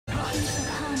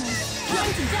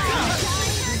going to die!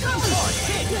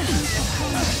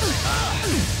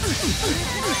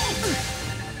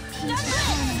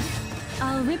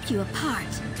 I'll rip you apart.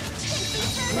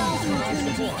 Fall through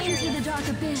eternity into the dark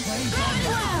abyss.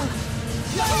 Wow!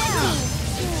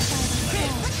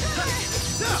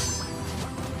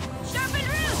 Sharpen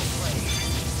roots!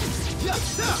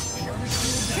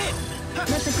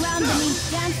 Let the ground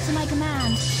beneath dance to my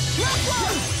command.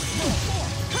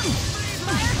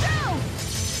 Fire through!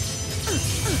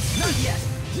 Not yet!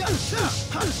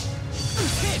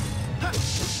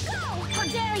 Go! How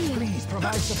dare you! Please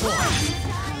provide support.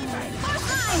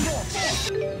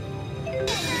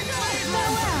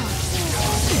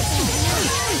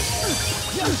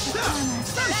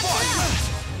 Farewell!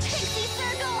 Pixie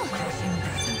circle!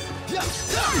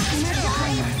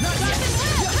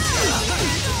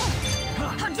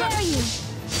 How dare you!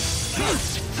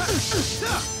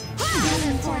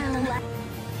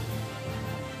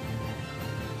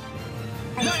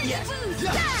 Not yet!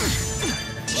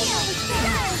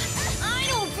 I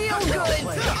don't feel good!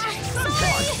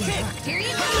 Here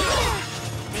you go!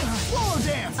 Swallow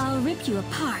dance! I'll rip you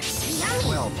apart.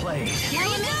 Well played. Here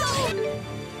you go!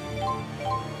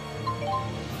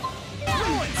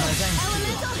 Elemental hand!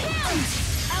 Elemental hand!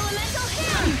 Elemental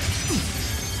hand!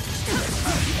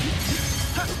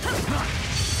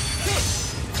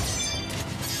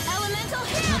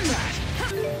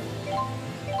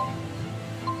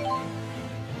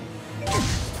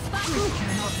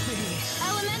 Cannot be.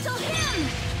 Elemental hand!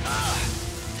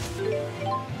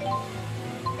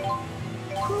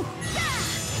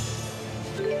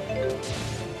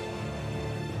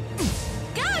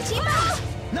 Go, Timo!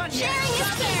 Not yet! Sharing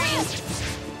is caring!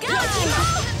 Go, Timo!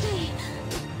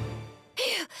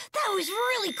 Phew, that was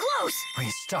really close! We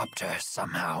stopped her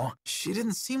somehow. She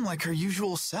didn't seem like her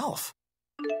usual self.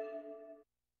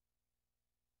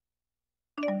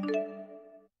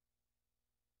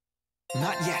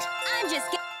 Not yet. I'm just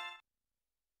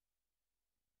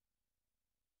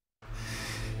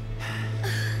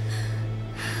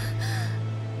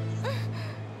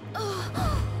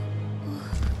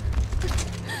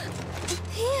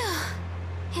Phew.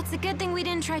 It's a good thing we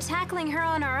didn't try tackling her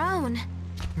on our own.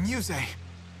 Muse,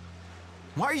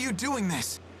 why are you doing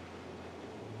this?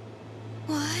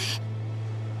 Why?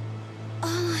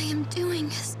 All I am doing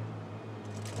is...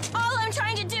 All I'm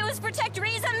trying to do is protect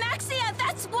Riza Maxia,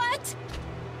 that's what!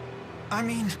 I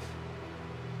mean,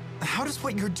 how does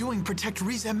what you're doing protect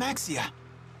Riza Maxia?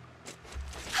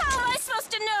 How am I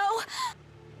supposed to know?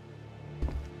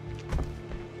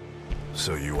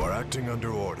 So you are acting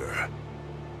under order.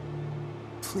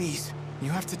 Please,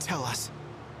 you have to tell us.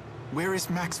 Where is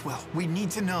Maxwell? We need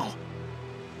to know.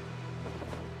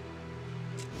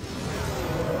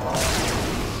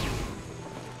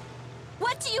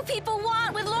 What do you people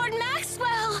want with Lord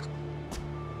Maxwell?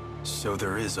 So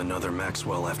there is another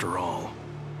Maxwell after all.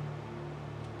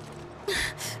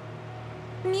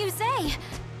 Muse,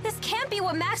 this can't be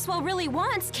what Maxwell really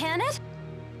wants, can it?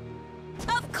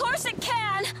 Of course it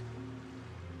can!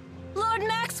 Lord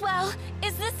Maxwell,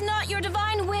 is this not your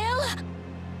divine will?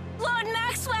 Lord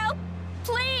Maxwell,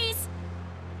 please!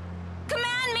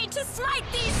 Command me to smite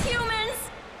these humans!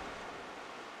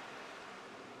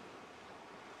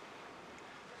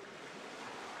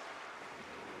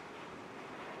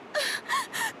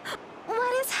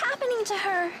 What is happening to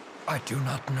her? I do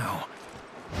not know.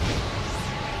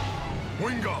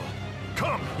 Wingo,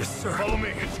 come! Yes, sir. Follow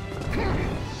me.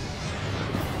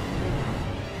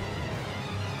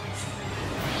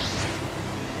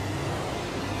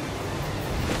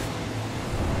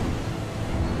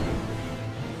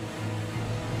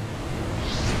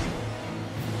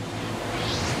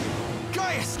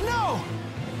 Gaius, no!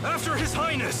 After His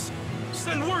Highness!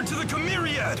 Send word to the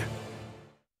Chimeriad!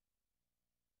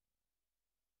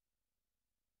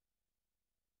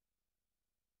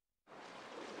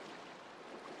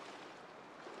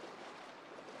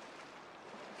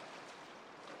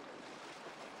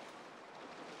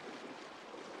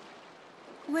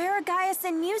 Where are Gaius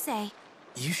and Muse?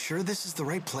 You sure this is the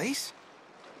right place?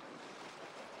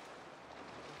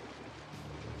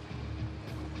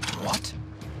 What?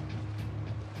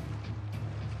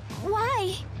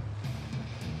 Why?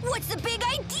 What's the big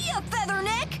idea,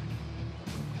 Featherneck?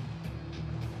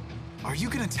 Are you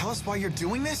gonna tell us why you're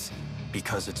doing this?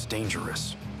 Because it's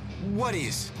dangerous. What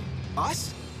is?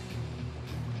 Us?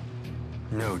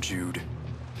 No, Jude.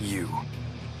 You.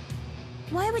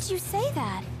 Why would you say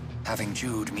that? Having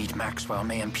Jude meet Maxwell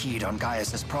may impede on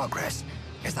Gaius's progress.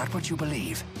 Is that what you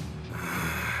believe?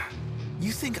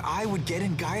 You think I would get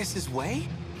in Gaius's way?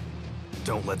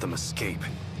 Don't let them escape.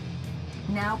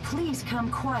 Now please come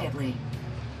quietly.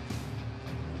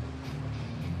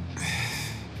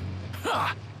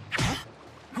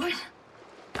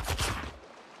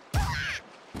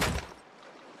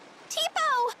 Tipo!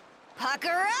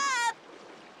 Pucker up!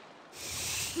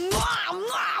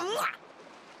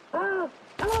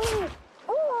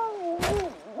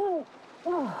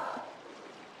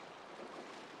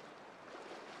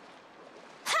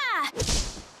 Ha!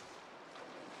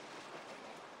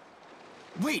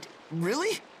 Wait,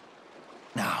 really?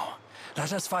 Now,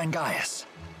 let us find Gaius.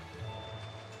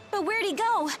 But where'd he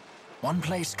go? One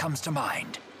place comes to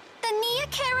mind. The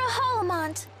Neokara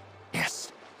Holomont.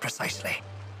 Yes, precisely.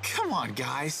 Come on,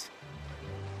 guys.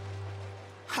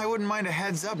 I wouldn't mind a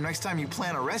heads up next time you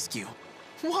plan a rescue.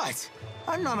 What?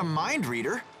 I'm not a mind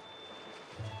reader.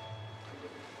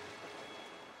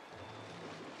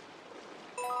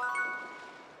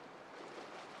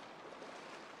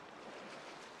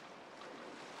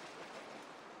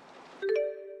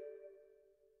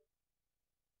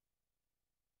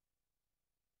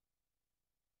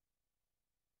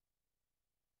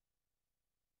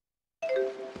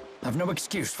 I've no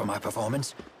excuse for my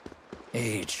performance.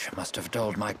 Age must have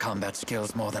dulled my combat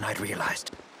skills more than I'd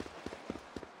realized.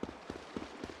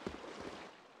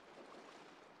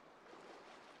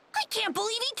 I can't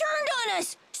believe he turned on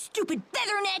us! Stupid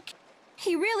featherneck!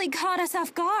 He really caught us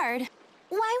off guard.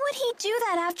 Why would he do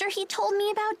that after he told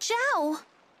me about Zhao?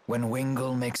 When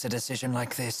Wingle makes a decision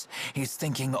like this, he's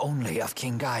thinking only of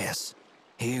King Gaius.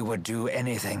 He would do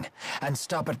anything, and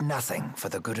stop at nothing for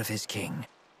the good of his king.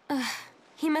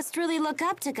 He must really look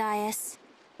up to Gaius.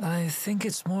 I think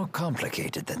it's more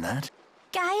complicated than that.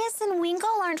 Gaius and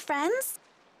Wingle aren't friends?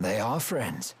 They are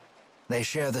friends. They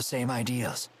share the same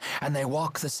ideals, and they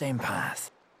walk the same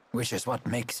path, which is what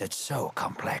makes it so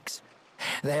complex.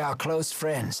 They are close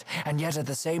friends, and yet at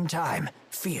the same time,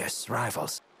 fierce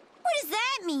rivals. What does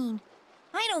that mean?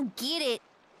 I don't get it.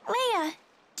 Leia,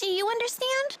 do you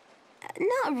understand?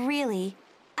 Not really.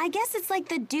 I guess it's like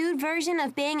the dude version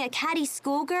of being a catty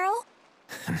schoolgirl.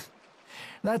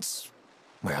 That's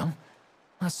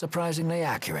surprisingly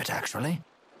accurate, actually.